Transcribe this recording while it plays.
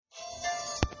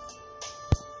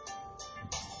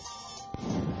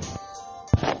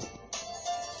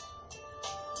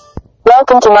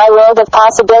welcome to my world of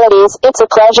possibilities. It's a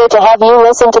pleasure to have you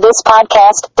listen to this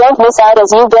podcast. Don't miss out as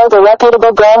you build a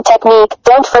reputable brand technique.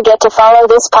 Don't forget to follow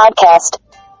this podcast.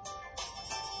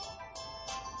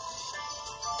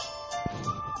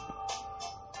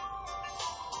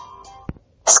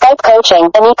 Skype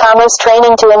Coaching, an e-commerce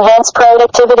training to enhance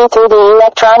productivity through the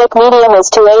electronic medium,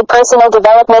 is to aid personal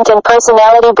development and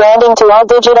personality branding to all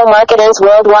digital marketers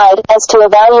worldwide, as to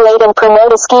evaluate and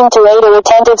promote a scheme to aid a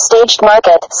retentive staged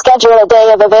market. Schedule a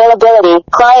day of availability.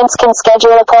 Clients can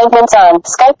schedule appointments on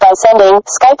Skype by sending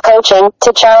Skype Coaching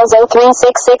to Charles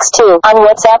 03662, on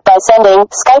WhatsApp by sending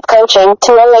Skype Coaching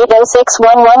to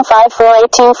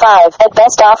 08061154825. At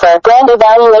best offer, brand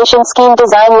evaluation scheme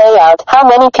design layout. How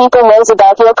many people knows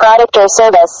about your product or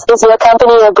service? Is your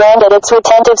company or brand at its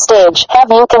retentive stage?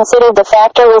 Have you considered the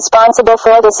factor responsible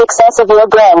for the success of your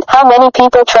brand? How many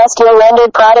people trust your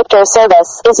rendered product or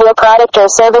service? Is your product or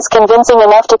service convincing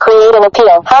enough to create an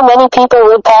appeal? How many people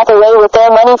would path away with their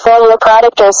money for your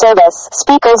product or service?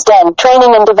 Speakers Den,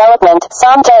 Training and Development,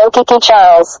 Samta Okiki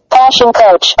Charles, Passion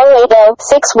Coach,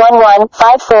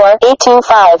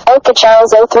 080-611-54825,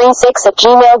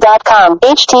 okacharles036@gmail.com,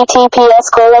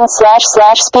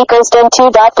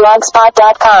 https://speakersden2.blogspot.com.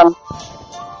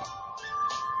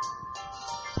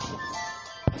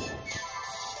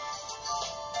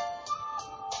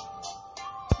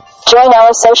 Join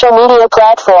our social media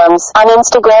platforms on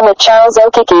Instagram at Charles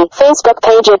Okiki, Facebook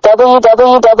page at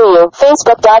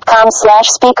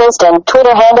www.facebook.com/speakersden,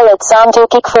 Twitter handle at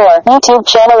SomTokik4, YouTube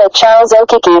channel at Charles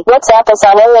Okiki, WhatsApp us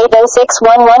on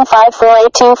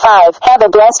 080-611-54825. Have a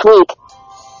blessed week.